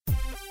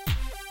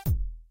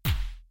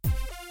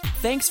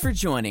Thanks for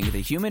joining the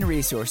Human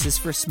Resources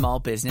for Small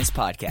Business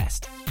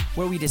podcast,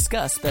 where we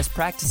discuss best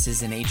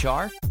practices in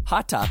HR,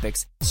 hot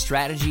topics,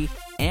 strategy,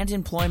 and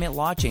employment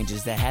law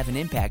changes that have an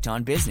impact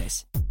on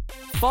business.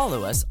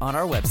 Follow us on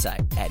our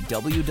website at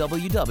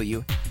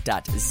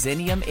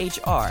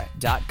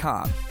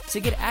www.xeniumhr.com to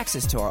get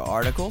access to our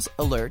articles,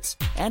 alerts,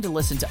 and to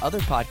listen to other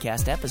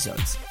podcast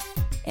episodes.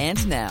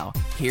 And now,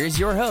 here's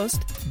your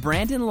host,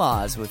 Brandon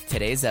Laws, with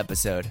today's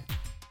episode.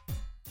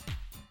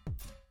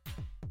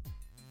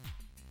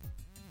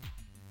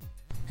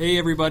 Hey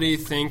everybody,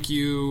 thank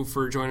you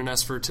for joining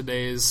us for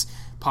today's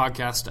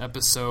podcast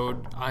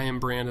episode. I am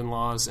Brandon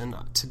Laws, and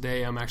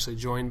today I'm actually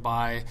joined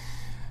by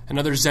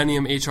another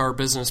Xenium HR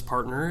business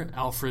partner,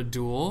 Alfred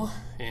Duell,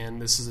 and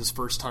this is his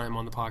first time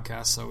on the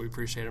podcast, so we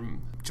appreciate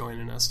him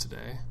joining us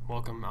today.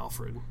 Welcome,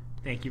 Alfred.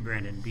 Thank you,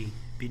 Brandon. Be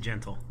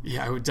gentle.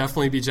 Yeah, I would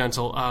definitely be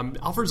gentle.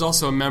 Alfred's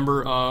also a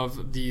member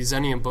of the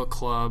Xenium Book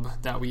Club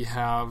that we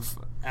have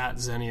at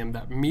Xenium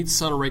that meets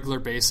on a regular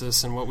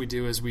basis, and what we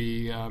do is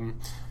we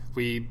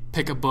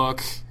pick a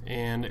book,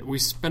 and we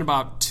spend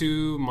about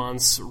 2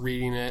 months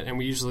reading it, and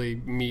we usually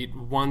meet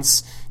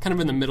once kind of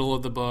in the middle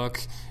of the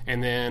book,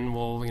 and then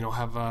we'll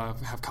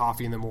have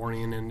coffee in the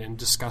morning and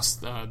discuss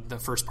the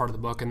first part of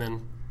the book, and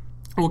then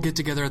we'll get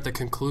together at the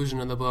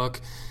conclusion of the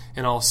book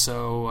and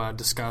also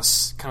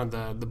discuss kind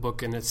of the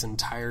book in its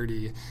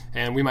entirety.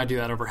 And we might do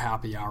that over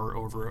happy hour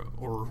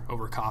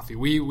over coffee.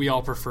 We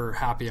all prefer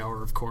happy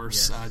hour, of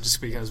course, yes,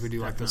 just because we do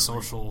like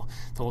definitely.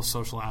 the whole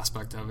social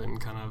aspect of it and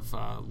kind of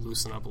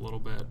loosen up a little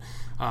bit.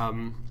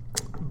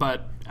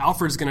 But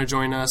Alfred's going to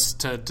join us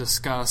to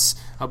discuss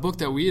a book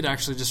that we had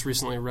actually just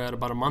recently read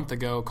about a month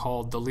ago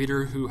called The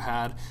Leader Who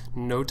Had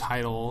No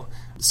Title.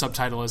 The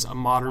subtitle is A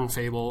Modern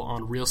Fable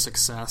on Real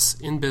Success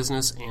in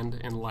Business and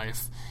in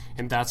Life,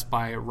 and that's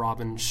by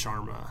Robin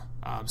Sharma.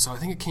 So I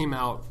think it came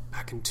out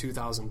back in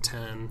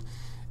 2010,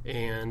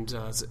 and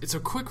it's a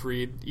quick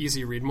read,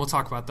 easy read, and we'll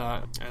talk about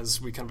that as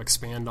we kind of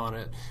expand on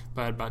it,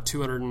 but about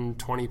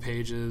 220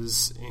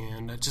 pages,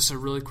 and just a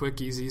really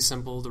quick, easy,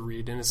 simple to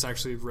read, and it's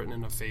actually written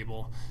in a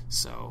fable,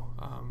 so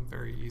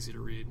very easy to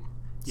read.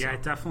 Yeah,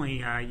 it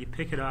definitely, you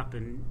pick it up,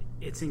 and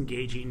it's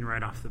engaging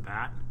right off the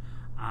bat.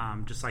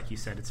 Just like you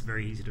said, it's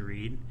very easy to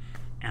read,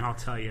 and I'll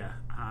tell you,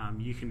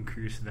 you can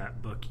cruise through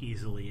that book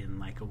easily in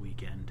like a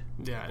weekend.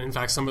 Yeah, in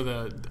fact,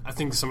 I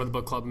think some of the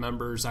book club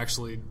members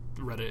actually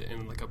read it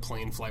in like a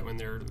plane flight when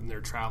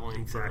they're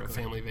traveling for a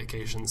family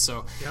vacation.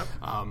 So, Yep.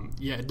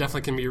 Yeah, it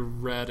definitely can be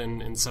read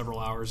in several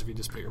hours if you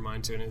just put your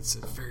mind to it. And it's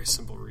a very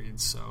simple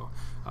read. So,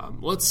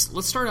 let's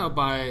start out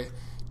by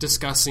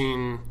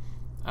discussing.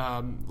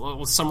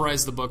 We'll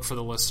summarize the book for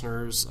the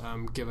listeners,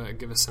 give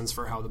a sense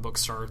for how the book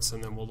starts,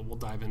 and then we'll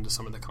dive into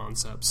some of the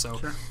concepts. So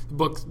Sure.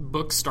 The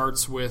book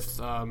starts with,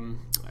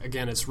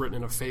 again, it's written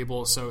in a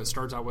fable, so it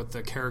starts out with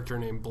a character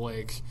named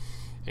Blake,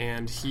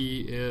 and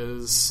he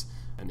is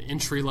an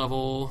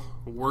entry-level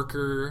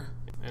worker,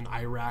 an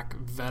Iraq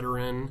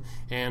veteran,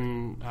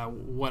 and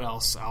what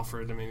else,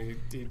 Alfred? I mean,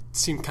 he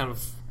seemed kind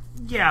of...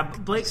 Yeah,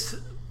 Blake's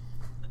a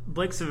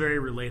very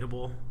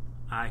relatable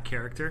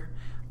character.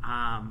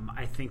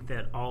 I think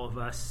that all of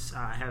us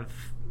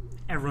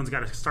everyone's got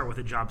to start with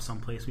a job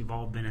someplace. We've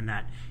all been in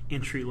that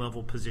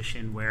entry-level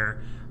position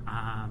where,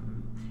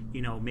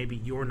 maybe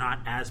you're not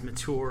as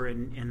mature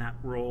in that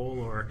role,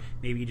 or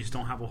maybe you just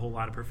don't have a whole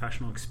lot of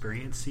professional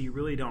experience, so you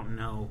really don't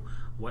know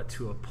what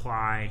to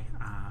apply,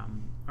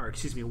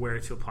 where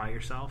to apply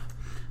yourself.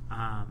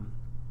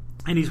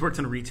 And he's worked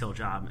in a retail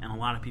job, and a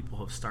lot of people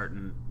have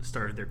started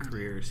their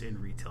careers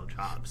in retail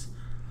jobs.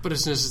 But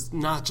it's just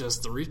not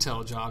just the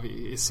retail job.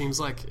 It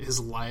seems like his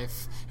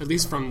life, at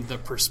least from the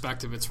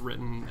perspective it's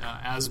written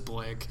as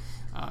Blake,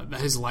 that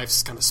his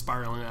life's kind of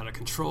spiraling out of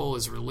control.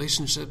 His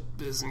relationship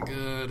isn't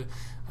good.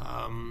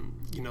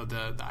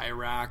 The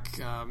Iraq,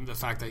 the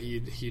fact that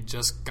he'd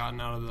just gotten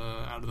out of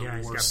the war.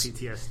 He's got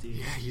PTSD.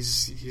 Yeah,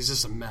 he's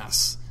just a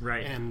mess.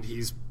 Right. And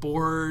he's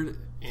bored.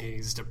 And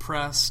he's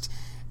depressed.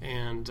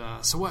 And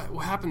so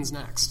what happens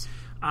next?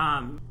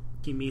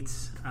 He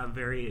meets a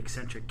very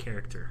eccentric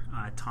character,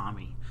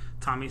 Tommy.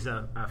 Tommy's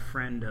a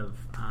friend of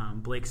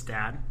Blake's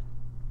dad,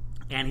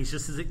 and he's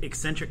just an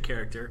eccentric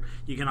character.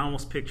 You can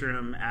almost picture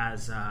him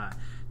as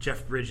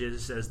Jeff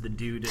Bridges as the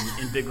dude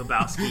in Big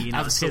Lebowski.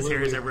 His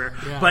hair is everywhere.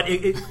 Yeah. But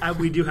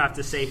we do have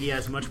to say he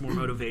has much more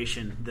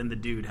motivation than the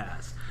dude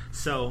has.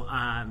 So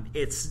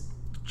it's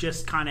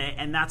just kind of,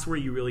 and that's where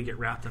you really get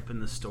wrapped up in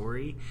the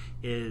story,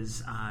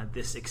 is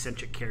this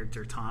eccentric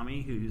character,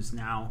 Tommy, who's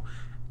now...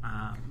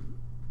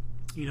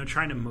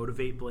 trying to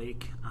motivate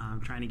Blake,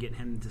 trying to get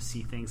him to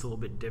see things a little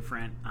bit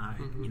different,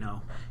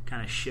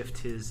 kind of shift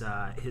his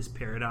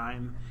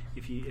paradigm,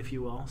 if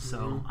you will.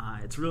 So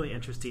it's really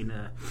interesting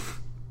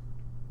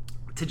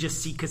to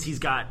just see, because he's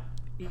got,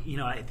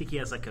 I think he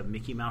has like a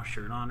Mickey Mouse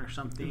shirt on or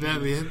something. Yeah,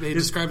 they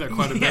describe that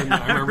quite a bit.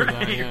 I remember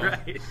that. Yeah.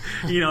 Right.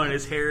 And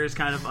his hair is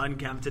kind of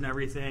unkempt and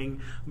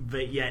everything,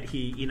 but yet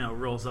he,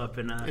 rolls up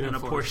in a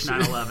Porsche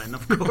 911,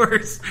 of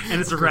course,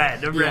 and it's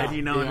red, and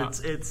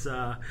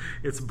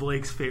it's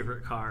Blake's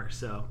favorite car.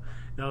 So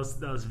that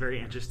was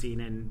very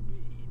interesting, and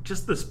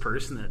just this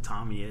person that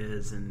Tommy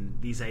is, and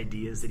these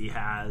ideas that he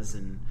has,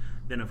 and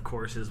then of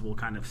course, as we'll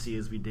kind of see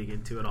as we dig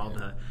into it, all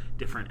the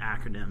different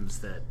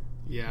acronyms that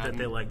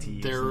they like to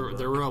use.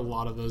 There were a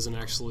lot of those, and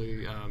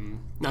actually,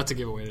 not to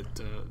give away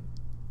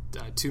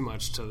too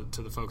much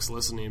to the folks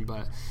listening,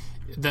 but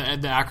the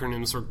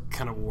acronyms sort of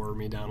kind of wore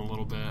me down a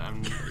little bit.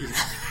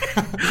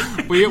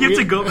 You have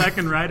to go back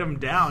and write them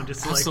down,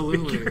 just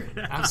absolutely,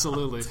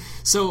 absolutely.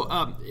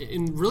 So,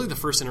 in really the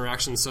first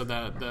interaction, so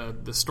that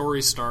the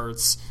story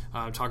starts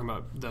talking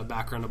about the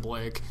background of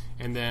Blake,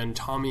 and then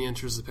Tommy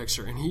enters the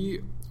picture, and he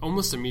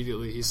almost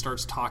immediately he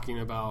starts talking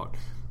about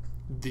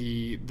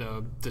literally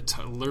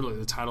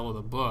the title of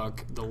the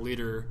book, The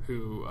Leader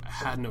Who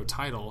Had No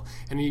Title,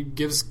 and he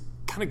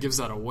kind of gives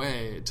that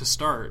away to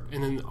start,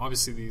 and then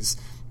obviously these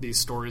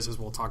stories, as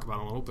we'll talk about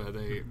in a little bit,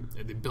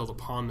 they build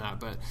upon that.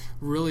 But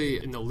really,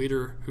 in The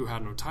Leader Who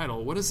Had No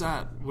Title, what does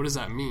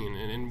that mean,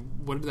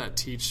 and what did that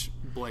teach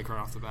Blake right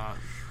off the bat?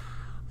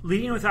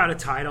 Leading without a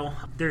title,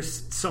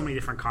 there's so many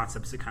different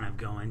concepts that kind of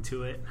go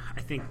into it.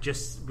 I think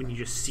just when you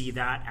just see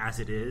that as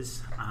it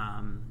is,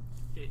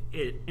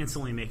 it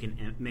instantly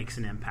makes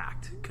an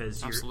impact,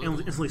 because you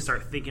instantly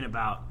start thinking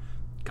about,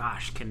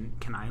 gosh,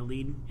 can I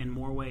lead in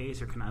more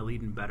ways, or can I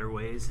lead in better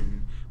ways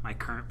in my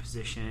current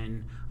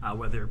position,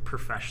 whether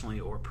professionally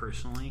or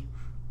personally?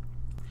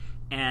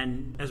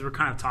 And as we're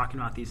kind of talking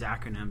about these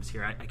acronyms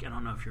here, I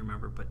don't know if you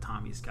remember, but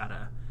Tommy's got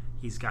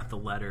the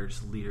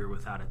letters Leader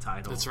Without a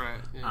Title. That's right.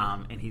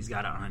 Yeah. And he's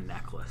got it on a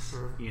necklace,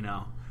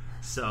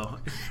 So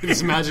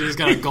just imagine he's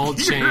got a gold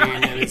chain,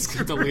 right, and it's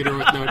the Leader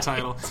with no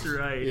title. That's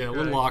right. Yeah, a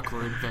little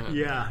awkward, but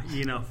yeah,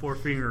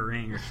 4-finger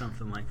ring or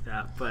something like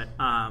that. But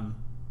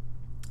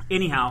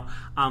anyhow,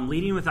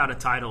 leading without a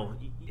title,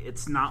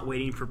 it's not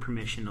waiting for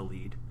permission to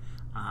lead.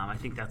 I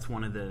think that's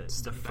one of the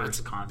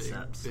first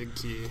concepts. Big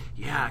key.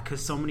 Yeah,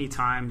 because so many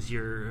times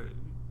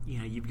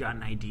you've got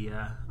an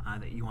idea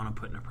that you want to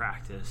put into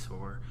practice,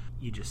 or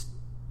you just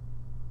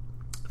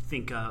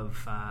think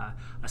of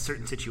a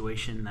certain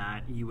situation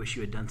that you wish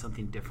you had done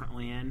something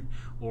differently in,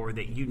 or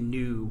that you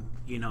knew,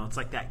 it's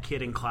like that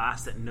kid in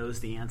class that knows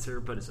the answer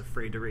but is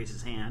afraid to raise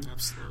his hand.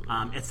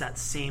 Absolutely. It's that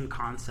same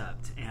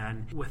concept,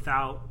 and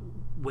without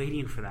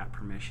waiting for that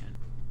permission,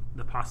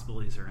 the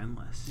possibilities are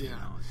endless. Yeah,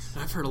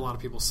 I've heard a lot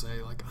of people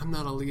say, like, I'm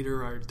not a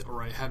leader,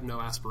 or I have no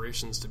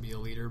aspirations to be a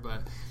leader,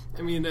 but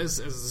I mean, as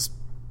this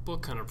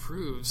book kind of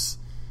proves,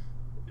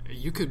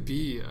 you could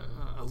be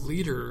a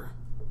leader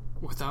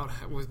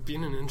with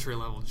being an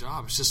entry-level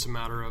job. It's just a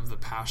matter of the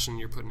passion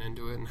you're putting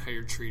into it and how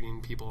you're treating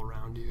people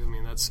around you. I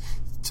mean, that's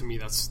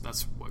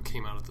what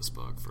came out of this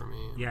book for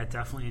me. Yeah,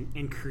 definitely.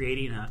 In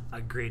creating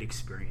a great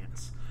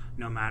experience,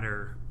 no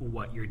matter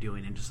what you're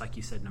doing, and just like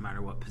you said, no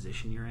matter what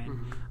position you're in,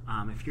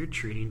 mm-hmm. If you're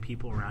treating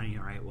people around you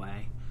the right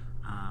way,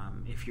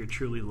 if you're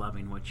truly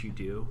loving what you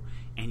do,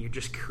 and you're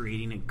just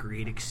creating a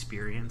great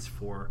experience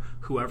for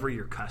whoever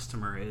your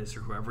customer is or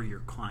whoever your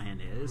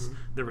client is, mm-hmm.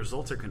 the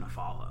results are going to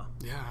follow.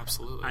 Yeah,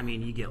 absolutely. I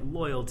mean, you get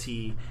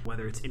loyalty,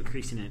 whether it's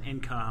increasing in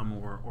income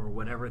or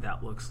whatever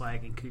that looks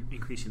like,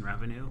 increasing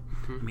revenue.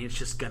 Mm-hmm. I mean, it's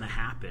just going to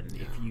happen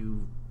if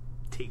you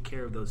take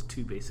care of those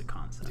two basic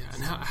concepts. Yeah,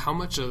 and how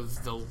much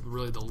of the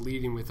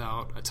leading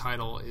without a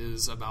title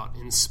is about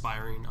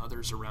inspiring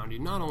others around you,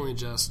 not only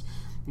just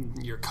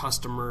your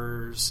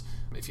customers,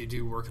 if you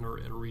do work in a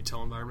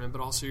retail environment, but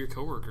also your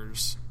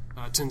coworkers,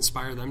 to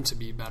inspire them to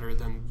be better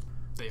than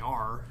they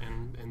are,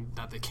 and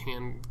that they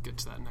can get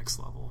to that next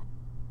level.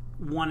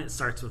 One, it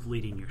starts with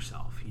leading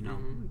yourself,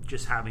 mm-hmm.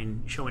 just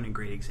showing a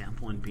great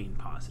example and being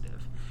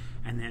positive.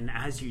 And then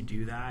as you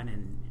do that,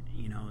 and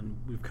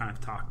we've kind of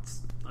talked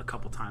a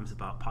couple times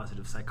about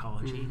positive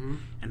psychology, mm-hmm.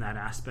 and that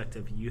aspect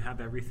of you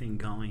have everything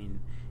going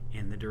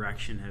in the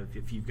direction of,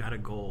 if you've got a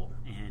goal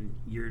and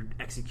you're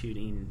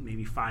executing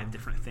maybe 5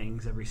 different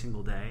things every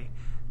single day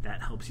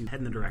that helps you head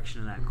in the direction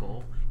of that mm-hmm.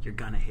 goal, you're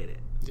gonna hit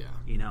it. Yeah.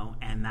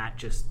 And that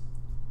just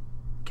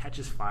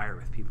catches fire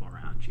with people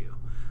around you,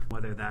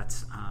 whether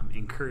that's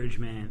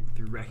encouragement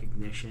through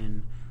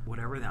recognition,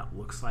 whatever that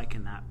looks like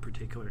in that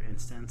particular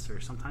instance, or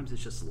sometimes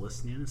it's just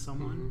listening to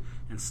someone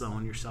mm-hmm. and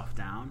slowing yourself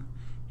down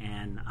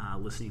and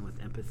listening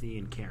with empathy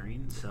and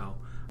caring. So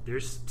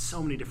there's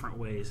so many different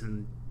ways,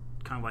 and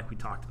kind of like we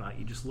talked about,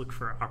 you just look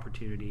for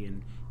opportunity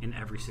in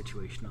every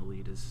situation to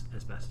lead as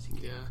best as you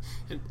can.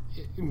 Yeah,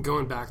 and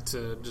going back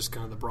to just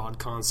kind of the broad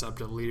concept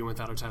of leading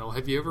without a title,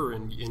 have you ever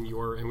in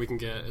your, and we can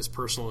get as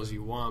personal as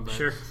you want, but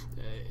sure.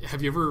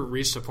 Have you ever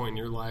reached a point in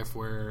your life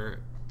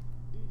where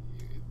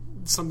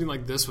something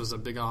like this was a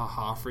big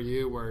aha for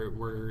you,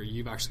 where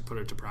you've actually put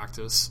it to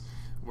practice,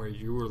 where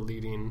you were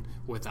leading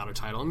without a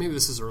title? And maybe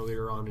this is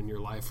earlier on in your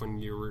life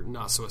when you were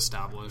not so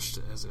established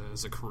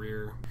as a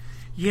career.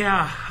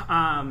 Yeah,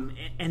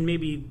 and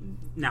maybe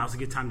now's a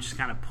good time to just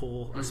kind of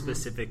pull mm-hmm. a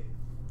specific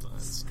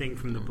thing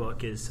from the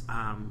book, is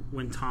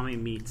when Tommy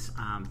meets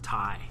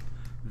Ty,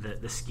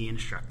 the ski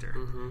instructor.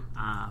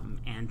 Mm-hmm.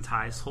 And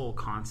Ty's whole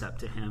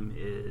concept to him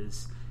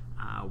is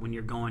when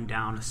you're going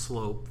down a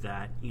slope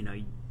that,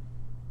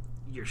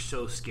 you're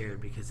so scared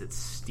because it's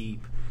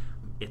steep,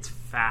 it's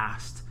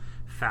fast,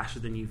 faster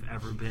than you've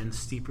ever been,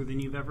 steeper than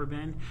you've ever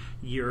been,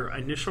 your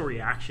initial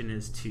reaction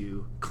is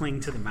to cling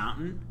to the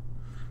mountain.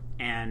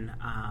 And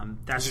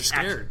that's you're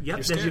scared.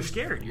 You're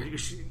scared.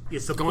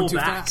 It's to going pull too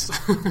back,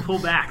 fast. pull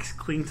back,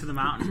 cling to the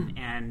mountain.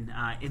 And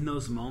in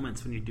those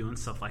moments when you're doing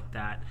stuff like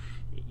that,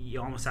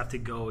 you almost have to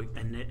go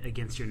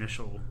against your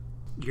initial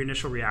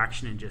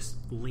reaction and just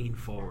lean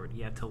forward.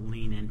 You have to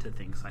lean into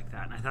things like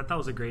that. And I thought that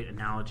was a great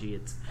analogy.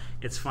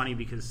 It's funny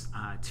because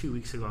 2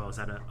 weeks ago I was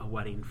at a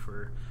wedding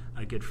for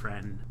a good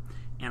friend,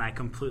 and I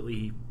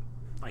completely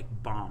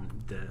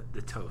bombed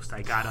the toast.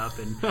 I got up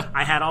and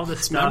I had all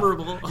this stuff.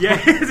 Memorable. Yeah.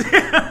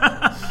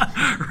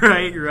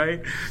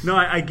 Right. No,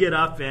 I get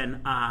up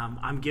and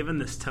I'm given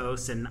this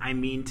toast, and I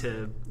mean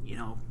to,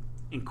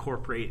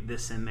 incorporate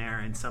this in there,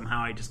 and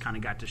somehow I just kind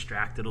of got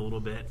distracted a little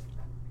bit.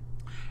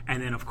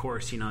 And then, of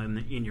course,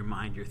 in your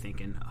mind, you're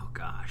thinking, "Oh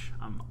gosh,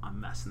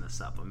 I'm messing this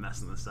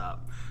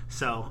up.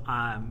 So,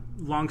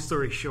 long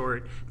story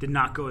short, did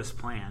not go as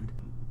planned.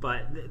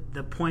 But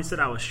the points that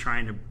I was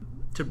trying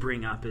to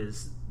bring up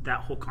is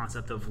that whole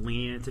concept of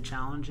leaning into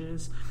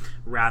challenges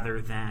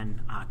rather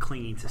than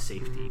clinging to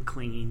safety,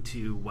 clinging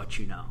to what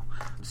you know.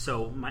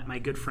 So, my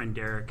good friend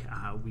Derek,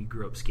 we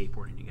grew up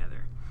skateboarding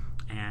together.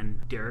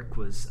 And Derek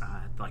was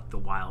the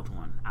wild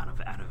one out of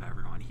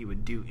everyone. He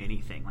would do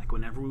anything.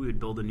 Whenever we would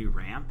build a new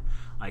ramp,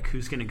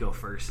 who's going to go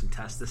first and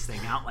test this thing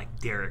out?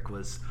 Derek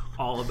was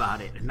all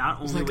about it. And not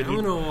only would I'm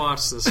going to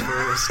watch this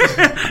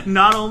first.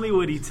 not only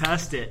would he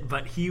test it,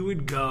 but he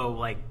would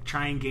go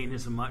try and gain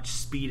as much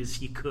speed as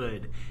he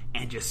could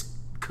and just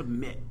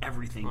commit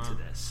everything to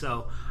this.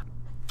 So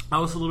I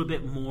was a little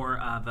bit more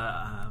of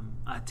a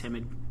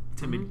timid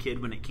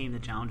kid when it came to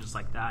challenges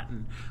like that,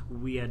 and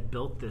we had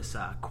built this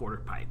quarter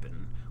pipe,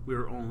 and we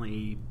were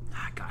only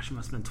it must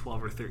have been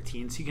 12 or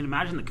 13, so you can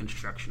imagine the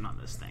construction on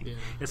this thing.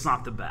 It's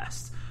not the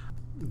best.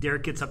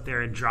 Derek gets up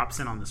there and drops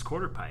in on this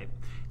quarter pipe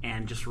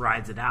and just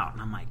rides it out,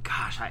 and I'm like,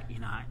 gosh, I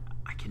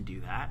can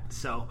do that.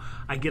 So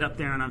I get up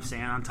there and I'm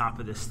standing on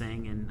top of this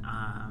thing, and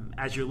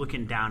as you're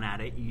looking down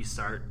at it, you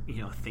start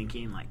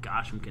thinking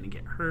gosh, I'm gonna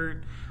get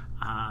hurt.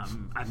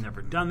 I've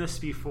never done this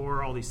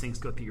before. All these things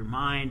go through your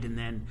mind, and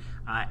then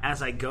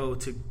as I go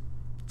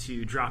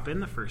to drop in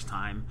the first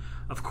time,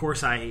 of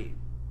course I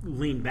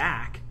lean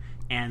back,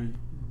 and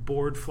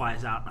board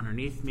flies out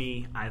underneath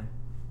me. I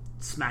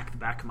smack the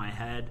back of my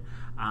head,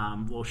 a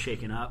little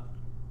shaken up.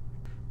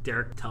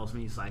 Derek tells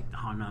me, he's like,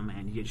 "Oh no,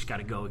 man, you just got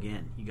to go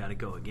again. You got to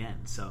go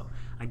again." So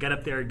I get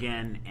up there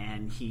again,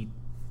 and he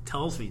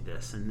tells me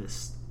this, and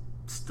this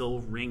still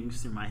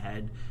rings through my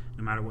head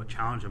no matter what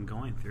challenge I'm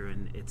going through,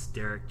 and it's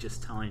Derek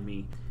just telling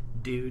me,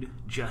 "Dude,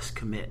 just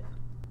commit.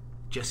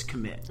 Just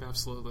commit."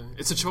 Absolutely.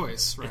 It's a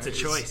choice, right? It's a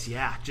choice,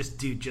 yeah.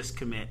 Just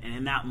commit. And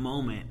in that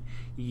moment,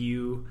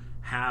 you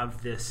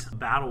have this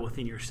battle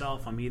within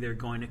yourself. I'm either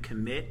going to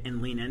commit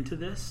and lean into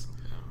this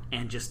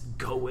and just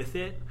go with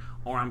it,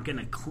 or I'm going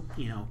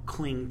to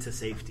cling to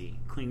safety,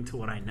 cling to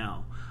what I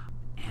know.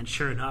 And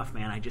sure enough,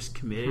 man, I just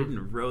committed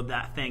and rode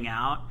that thing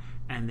out.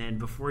 And then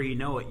before you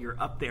know it, you're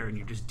up there and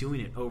you're just doing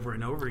it over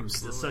and over again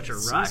because it's such a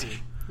rush. Easy.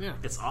 Yeah.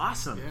 It's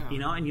awesome,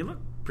 and you look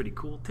pretty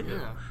cool too.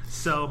 Yeah.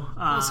 So,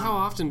 how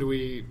often do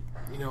we,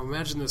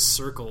 imagine this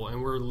circle,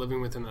 and we're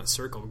living within that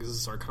circle because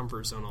it's our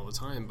comfort zone all the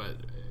time, but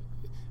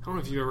I don't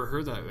know if you've ever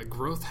heard that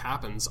growth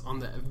happens on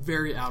the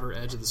very outer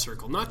edge of the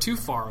circle, not too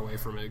far away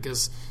from it,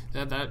 because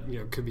that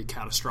could be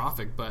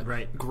catastrophic.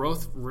 But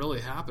growth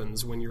really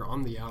happens when you're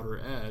on the outer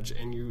edge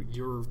and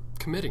you're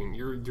committing,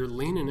 you're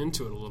leaning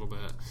into it a little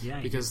bit.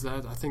 Yeah, because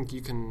that, I think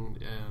you can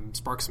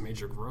spark some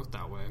major growth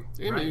that way.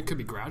 It could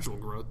be gradual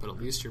growth, but at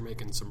least you're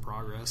making some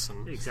progress.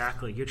 And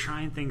exactly, you're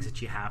trying things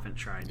that you haven't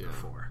tried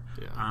before.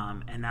 Yeah.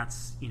 And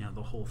that's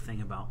the whole thing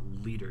about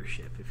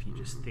leadership. If you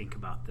just think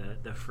about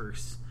the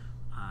first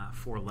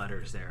 4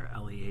 letters there,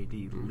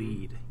 LEAD,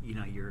 lead.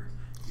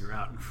 You're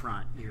out in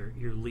front.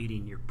 You're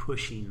leading. You're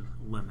pushing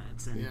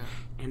limits, and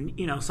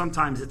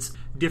sometimes it's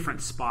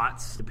different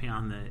spots depending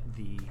on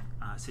the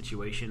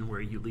situation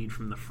where you lead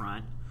from the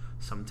front.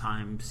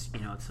 Sometimes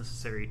it's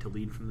necessary to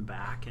lead from the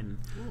back, and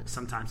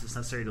sometimes it's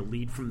necessary to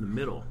lead from the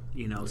middle.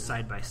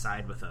 Side by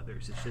side with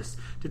others. It's just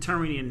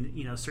determining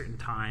certain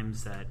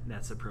times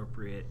that's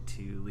appropriate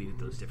to lead at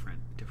those different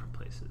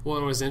places. Well,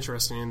 and what's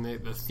interesting, and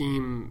the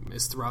theme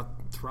is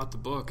throughout the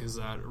book, is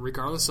that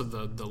regardless of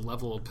the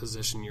level of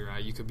position you're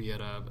at, you could be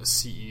at a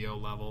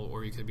CEO level,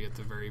 or you could be at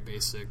the very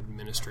basic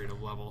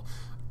administrative level.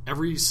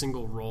 Every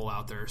single role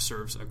out there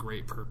serves a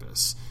great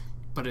purpose,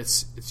 but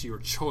it's your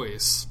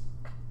choice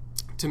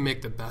to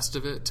make the best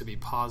of it, to be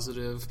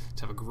positive,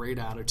 to have a great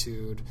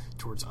attitude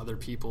towards other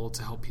people,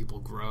 to help people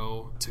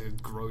grow, to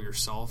grow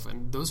yourself.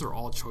 And those are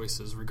all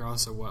choices,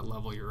 regardless of what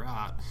level you're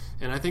at.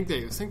 And I think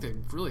they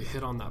really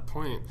hit on that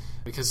point,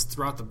 because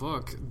throughout the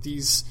book,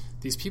 these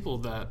people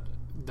that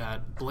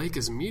Blake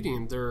is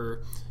meeting,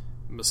 they're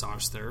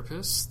massage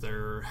therapists,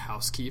 they're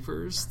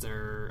housekeepers,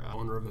 they're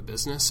owner of a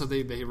business. So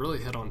they really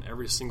hit on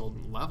every single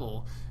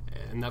level.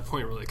 And that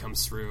point really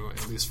comes through,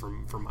 at least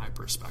from my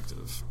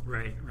perspective.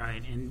 Right.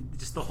 And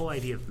just the whole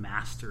idea of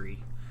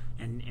mastery,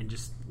 and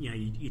just,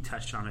 you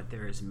touched on it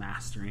there, is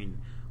mastering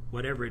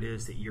whatever it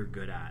is that you're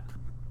good at.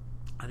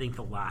 I think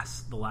the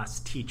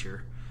last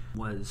teacher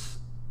was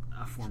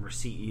a former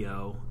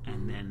CEO,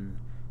 and then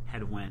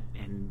had went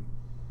and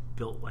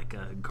built like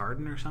a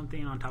garden or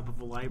something on top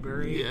of a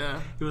library. Yeah.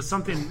 It was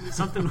something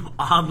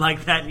odd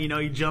like that. You know,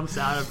 he jumps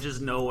out of just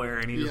nowhere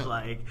and he's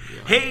like,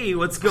 "Hey,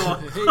 what's going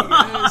on?"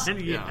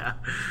 Hey guys.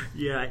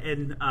 Yeah.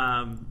 And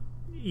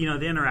you know,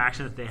 the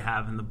interaction that they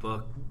have in the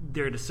book,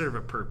 they're to serve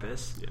a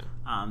purpose.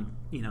 Yeah.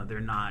 You know, they're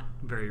not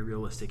very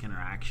realistic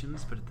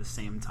interactions, but at the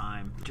same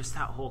time, just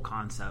that whole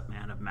concept,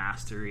 man, of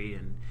mastery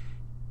and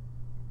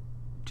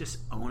just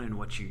owning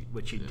what you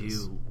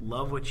do,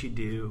 love what you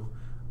do,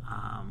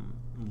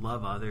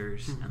 love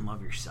others, and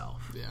love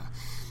yourself. Yeah.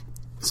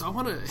 So I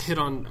want to hit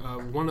on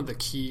one of the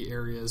key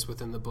areas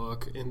within the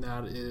book, and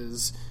that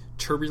is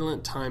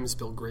turbulent times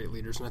build great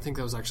leaders. And I think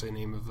that was actually the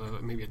name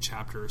of maybe a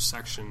chapter or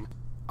section.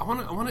 I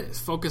want to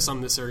focus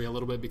on this area a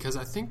little bit because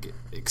I think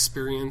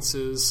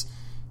experiences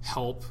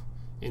help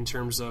in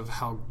terms of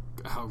how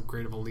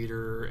great of a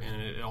leader,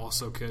 and it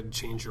also could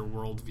change your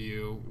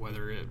worldview,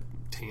 whether it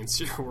taints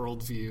your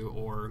worldview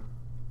or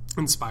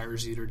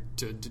inspires you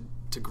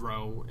to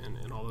grow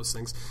and all those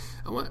things.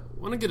 I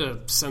want to get a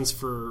sense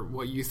for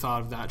what you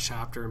thought of that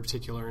chapter in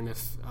particular, and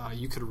if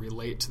you could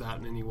relate to that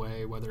in any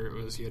way, whether it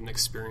was you had an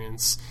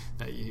experience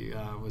that you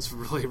was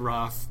really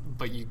rough,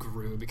 but you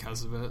grew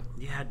because of it.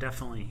 Yeah,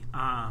 definitely.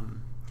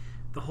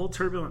 The whole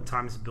turbulent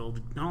times not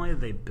only do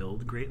they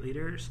build great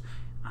leaders,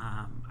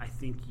 I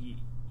think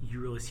you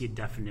really see a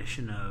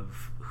definition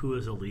of who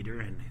is a leader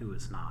and who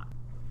is not.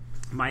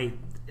 I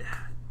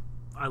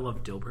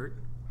love Dilbert.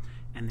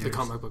 And the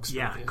comic book strip.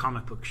 Yeah,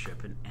 comic book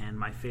strip. And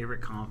my favorite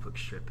comic book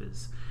strip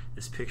is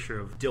this picture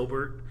of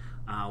Dilbert,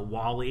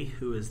 Wally,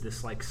 who is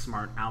this like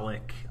smart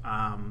aleck,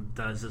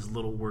 does as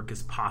little work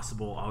as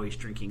possible, always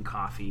drinking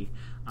coffee.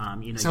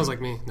 Sounds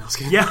like me. No, I was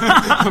kidding. Yeah.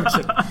 I'm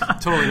kidding.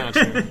 Totally not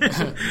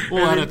true.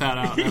 We'll edit that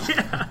out.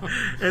 Yeah.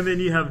 And then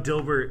you have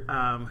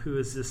Dilbert, who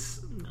is this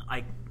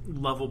like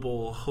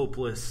lovable,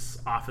 hopeless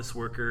office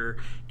worker,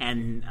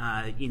 and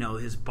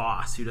his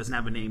boss, who doesn't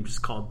have a name,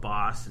 just called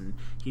boss, and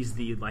he's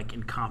the like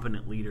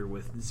incompetent leader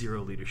with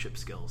zero leadership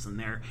skills. And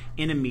they're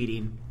in a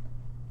meeting,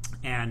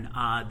 and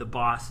the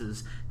boss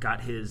has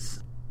got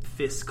his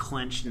fists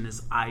clenched and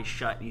his eyes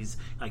shut, and he's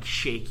like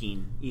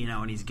shaking,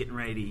 and he's getting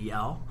ready to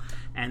yell.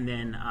 And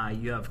then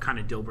you have kind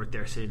of Dilbert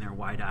there sitting there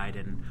wide-eyed,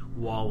 and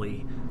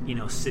Wally,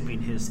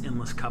 sipping his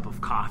endless cup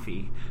of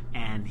coffee.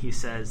 And he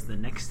says, the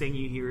next thing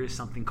you hear is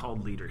something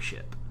called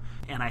leadership.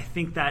 And I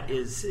think that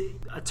is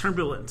a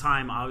turbulent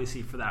time,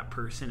 obviously, for that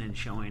person, and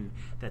showing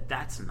that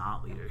that's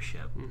not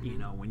leadership.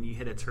 Mm-hmm. When you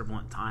hit a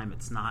turbulent time,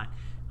 it's not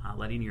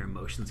letting your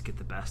emotions get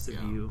the best of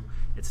you.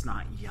 It's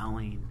not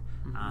yelling.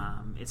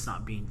 Mm-hmm. It's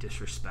not being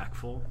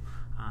disrespectful.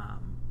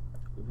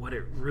 What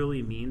it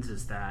really means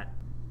is that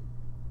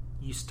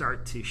you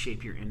start to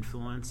shape your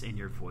influence and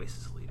your voice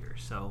as a leader.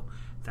 So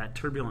that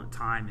turbulent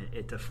time,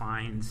 it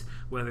defines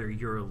whether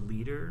you're a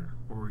leader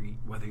or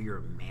whether you're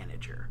a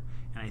manager.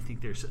 And I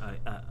think there's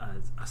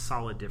a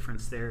solid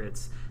difference there.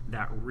 It's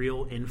that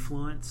real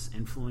influence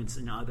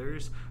in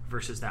others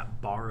versus that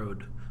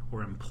borrowed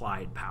or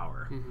implied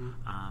power.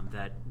 Mm-hmm.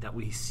 That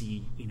we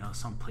see,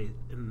 someplace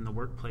in the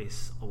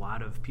workplace. A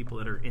lot of people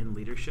that are in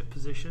leadership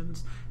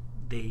positions,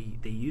 they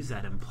use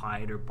that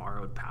implied or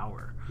borrowed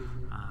power.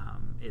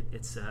 Mm-hmm.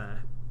 It's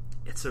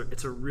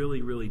a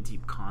really, really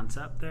deep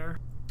concept there.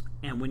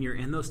 And when you're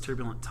in those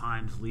turbulent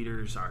times,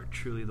 leaders are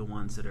truly the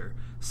ones that are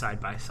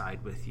side by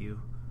side with you,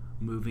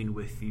 moving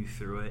with you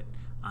through it.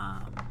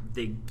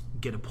 They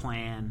get a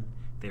plan,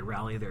 they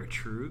rally their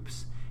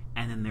troops,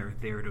 and then they're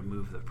there to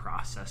move the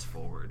process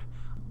forward.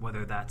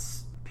 Whether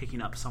that's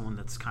picking up someone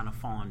that's kind of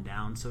fallen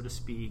down, so to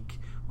speak,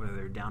 whether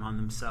they're down on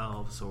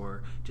themselves,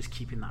 or just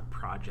keeping that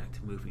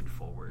project moving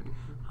forward.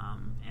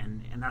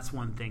 And that's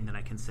one thing that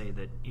I can say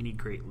that any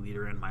great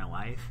leader in my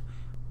life,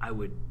 I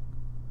would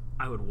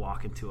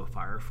walk into a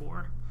fire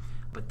for.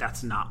 But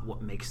that's not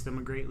what makes them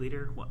a great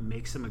leader. What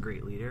makes them a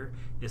great leader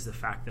is the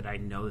fact that I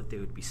know that they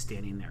would be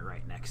standing there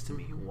right next to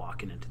me,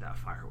 walking into that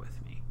fire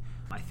with me.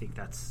 I think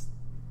that's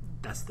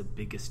the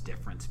biggest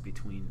difference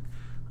between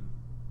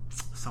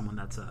someone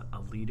that's a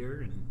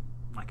leader and,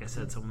 like I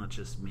said, someone that's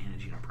just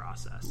managing a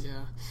process.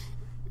 Yeah.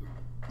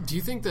 Do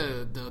you think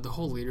the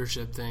whole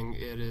leadership thing,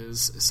 it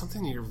is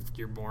something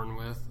you're born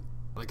with,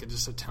 like it's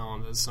just a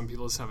talent that some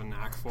people just have a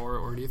knack for,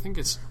 or do you think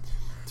it's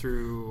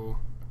through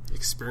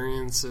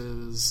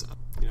experiences,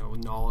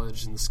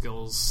 knowledge and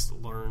skills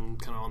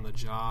learned kind of on the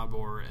job,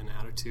 or an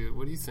attitude?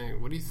 What do you think?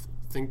 What do you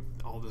think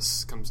all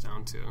this comes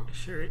down to?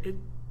 Sure.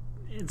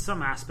 In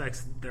some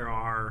aspects, there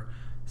are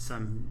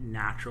some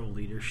natural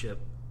leadership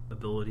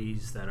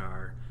abilities that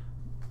are,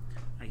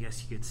 I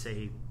guess you could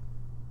say,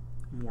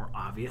 more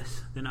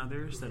obvious than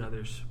others, that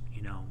others,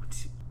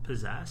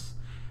 possess.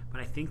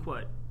 But I think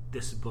what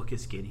this book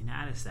is getting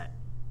at is that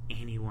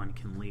anyone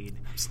can lead.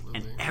 Absolutely.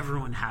 And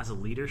everyone has a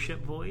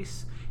leadership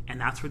voice, and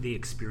that's where the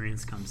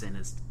experience comes in,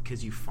 is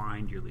because you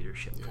find your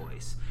leadership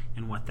voice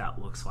and what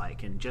that looks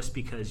like. And just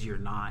because you're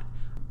not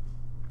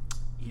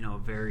a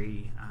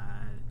very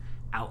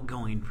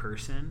outgoing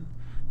person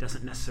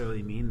doesn't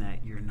necessarily mean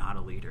that you're not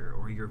a leader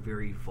or you're a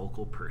very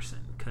vocal person,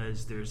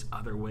 because there's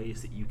other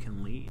ways that you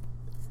can lead.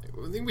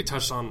 I think we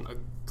touched on a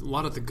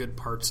lot of the good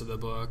parts of the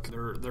book.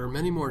 There are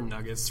many more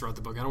nuggets throughout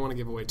the book. I don't want to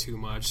give away too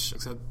much,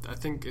 except I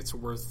think it's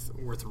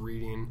worth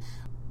reading.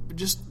 But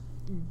just,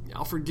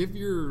 Alfred, give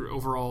your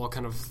overall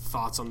kind of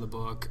thoughts on the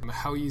book.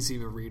 How easy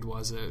of a read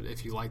was it?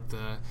 If you liked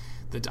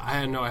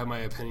I know I have my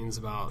opinions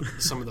about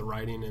some of the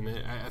writing in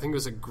it. I think it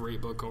was a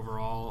great book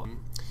overall.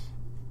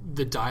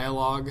 The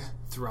dialogue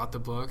throughout the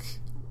book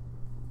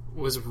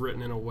was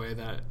written in a way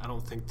that I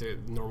don't think the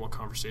normal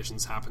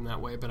conversations happen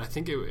that way, but I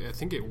think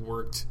it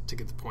worked to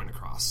get the point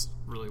across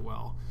really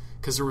well,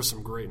 because there were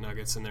some great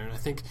nuggets in there, and I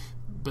think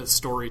the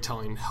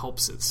storytelling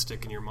helps it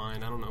stick in your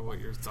mind. I don't know what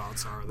your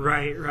thoughts are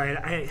there.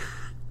 Right.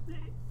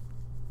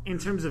 In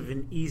terms of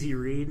an easy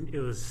read, it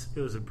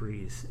was a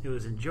breeze. It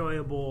was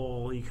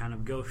enjoyable. You kind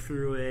of go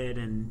through it,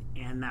 and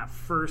that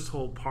first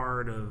whole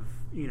part of,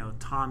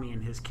 Tommy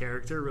and his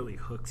character really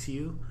hooks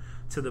you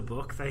to the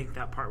book. I think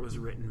that part was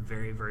written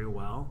very, very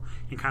well,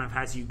 and kind of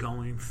has you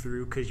going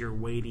through because you're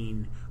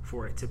waiting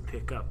for it to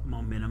pick up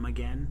momentum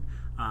again,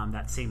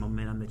 that same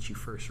momentum that you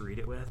first read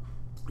it with.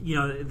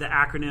 The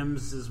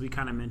acronyms, as we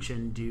kind of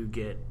mentioned, do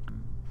get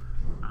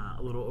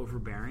a little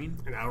overbearing.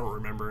 And I don't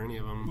remember any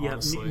of them, yeah,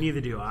 honestly.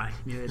 Neither do I.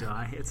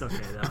 It's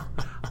okay,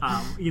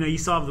 though. You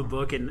still have the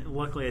book, and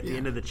luckily at the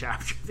end of the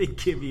chapter, they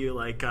give you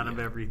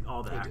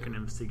all the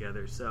acronyms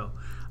together. So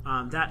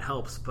that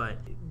helps, but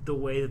the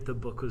way that the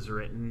book was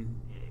written,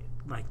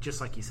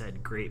 just like you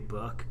said, great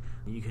book.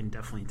 You can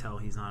definitely tell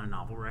he's not a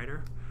novel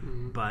writer,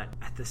 but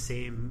at the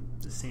same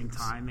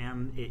time,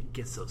 man, it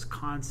gets those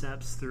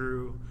concepts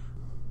through.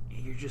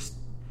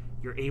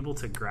 You're able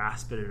to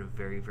grasp it at a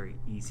very, very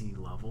easy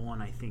level,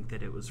 and I think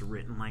that it was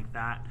written like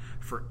that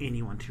for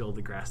anyone to be able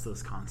to grasp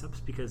those concepts,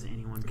 because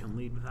anyone can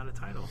lead without a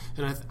title.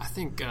 And I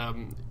think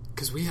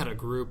because we had a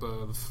group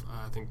of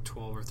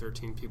 12 or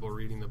 13 people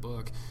reading the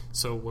book,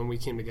 so when we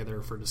came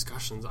together for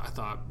discussions, I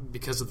thought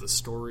because of the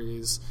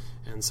stories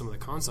and some of the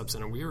concepts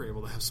in it, we were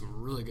able to have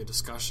some really good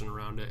discussion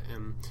around it,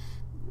 and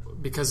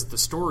because the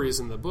stories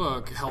in the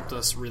book helped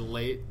us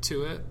relate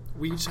to it,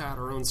 we each had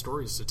our own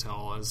stories to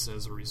tell as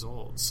a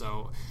result.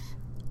 So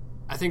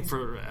I think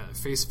for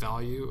face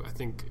value, I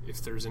think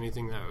if there's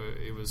anything that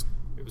it was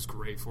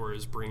great for,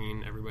 is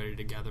bringing everybody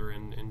together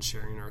and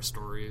sharing our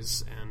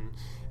stories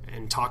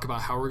and talk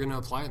about how we're going to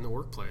apply it in the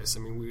workplace. I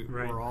mean, we're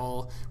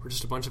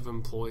just a bunch of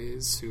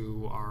employees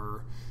who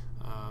are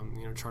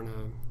trying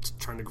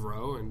to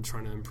grow and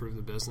trying to improve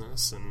the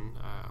business, and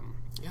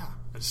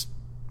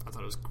I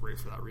thought it was great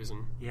for that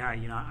reason. Yeah,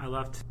 I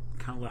left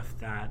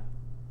that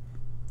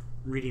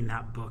reading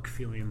that book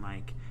feeling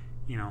like,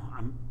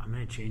 I'm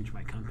going to change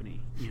my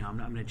company. I'm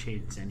going to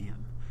change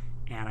Xenium,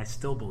 and I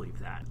still believe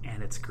that,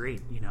 and it's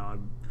great.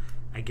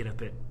 I get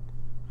up at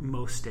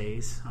most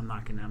days. I'm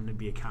going to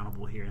be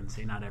accountable here and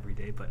say not every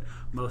day, but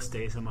most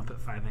days I'm up at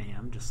 5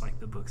 a.m. just like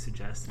the book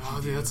suggests.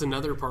 That's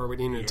another part we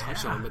didn't even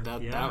touch on, but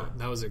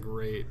that was a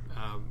great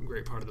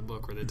part of the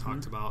book where they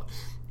talked about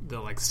the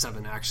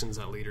 7 actions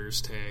that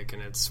leaders take,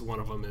 and it's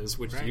one of them is,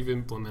 which you've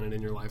implemented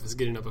in your life, is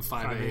getting up at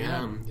 5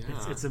 a.m. Yeah.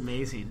 It's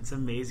amazing. It's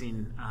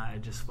amazing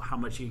just how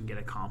much you can get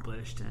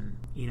accomplished, and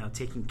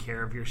taking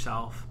care of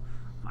yourself.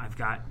 I've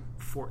got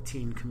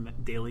 14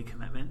 daily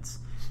commitments,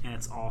 and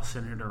it's all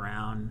centered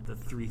around the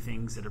 3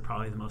 things that are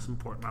probably the most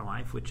important in my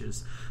life, which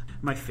is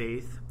my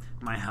faith,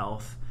 my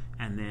health,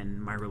 and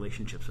then my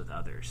relationships with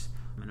others.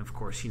 And of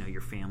course,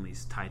 your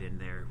family's tied in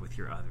there with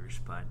your others,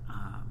 but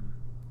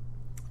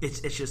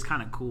it's just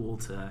kind of cool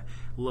to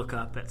look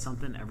up at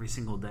something every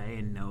single day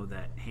and know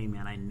that, hey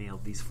man, I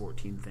nailed these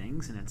 14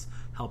 things, and it's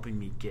helping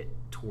me get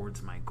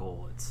towards my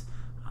goal. It's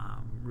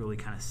really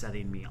kind of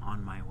setting me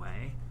on my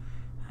way.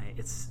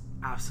 It's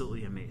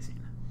absolutely amazing.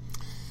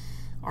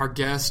 Our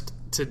guest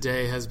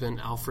today has been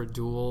Alfred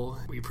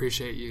Duell. We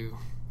appreciate you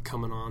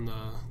coming on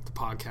the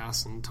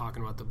podcast and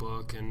talking about the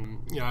book, and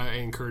I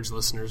encourage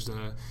listeners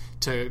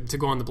to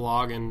go on the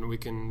blog, and we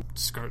can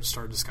start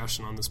a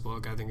discussion on this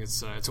book. I think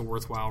it's a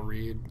worthwhile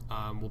read.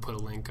 We'll put a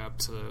link up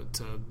to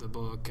the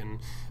book and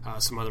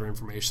some other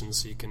information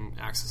so you can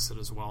access it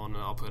as well, and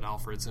I'll put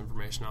Alfred's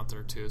information out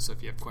there too, so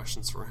if you have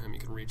questions for him, you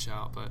can reach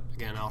out. But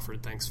again,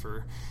 Alfred, thanks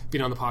for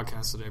being on the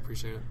podcast today. I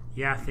appreciate it.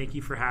 Yeah, thank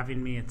you for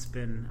having me. It's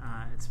been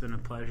a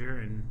pleasure,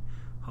 and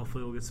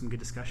hopefully we'll get some good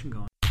discussion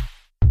going.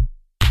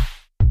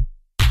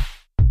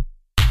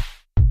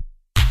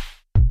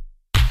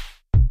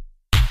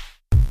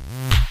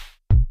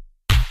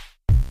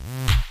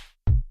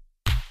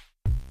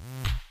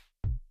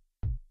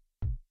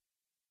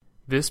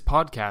 This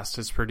podcast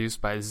is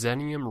produced by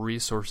Xenium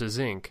Resources,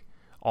 Inc.,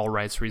 all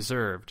rights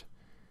reserved.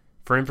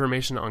 For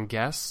information on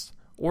guests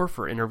or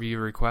for interview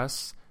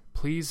requests,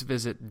 please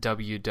visit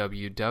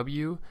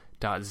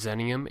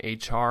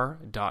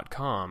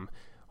www.xeniumhr.com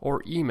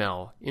or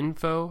email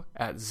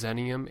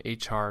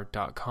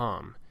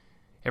info@xeniumhr.com.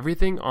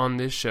 Everything on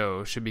this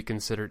show should be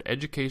considered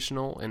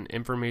educational and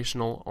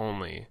informational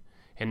only,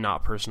 and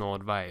not personal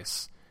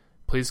advice.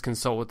 Please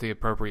consult with the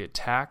appropriate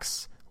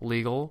tax,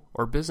 legal,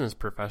 or business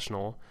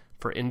professional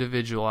for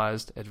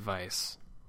individualized advice.